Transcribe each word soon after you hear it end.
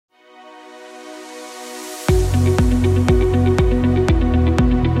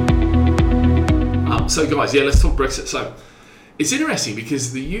So guys, let's talk Brexit. So it's interesting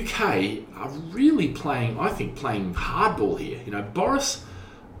because the UK are really playing hardball here. Boris,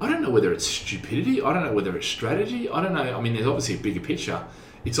 I don't know whether it's stupidity, I don't know whether it's strategy, I don't know. I mean, there's obviously a bigger picture.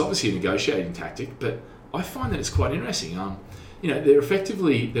 It's obviously a negotiating tactic, but I find that it's quite interesting.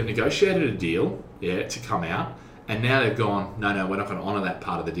 They've negotiated a deal, to come out, and now they've gone, no, we're not going to honour that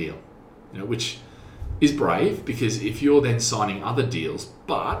part of the deal. Which is brave, because if you're then signing other deals,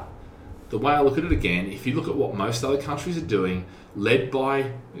 but the way I look at it again, if you look at what most other countries are doing, led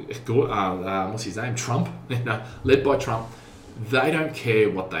by Trump, led by Trump, they don't care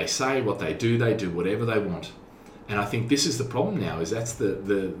what they say, what they do whatever they want. And I think this is the problem now, is that's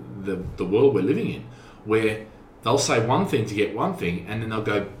the world we're living in, where they'll say one thing to get one thing, and then they'll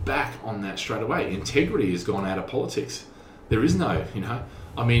go back on that straight away. Integrity has gone out of politics. There is no,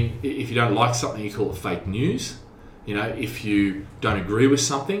 I mean, if you don't like something, you call it fake news. If you don't agree with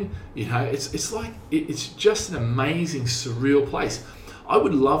something, it's like, it's just an amazing, surreal place. I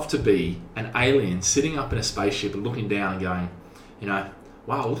would love to be an alien sitting up in a spaceship and looking down and going,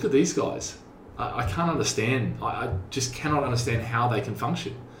 wow, look at these guys. I can't understand. I just cannot understand how they can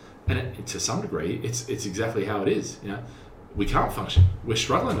function. And to some degree, it's exactly how it is. We can't function. We're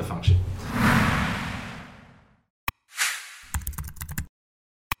struggling to function.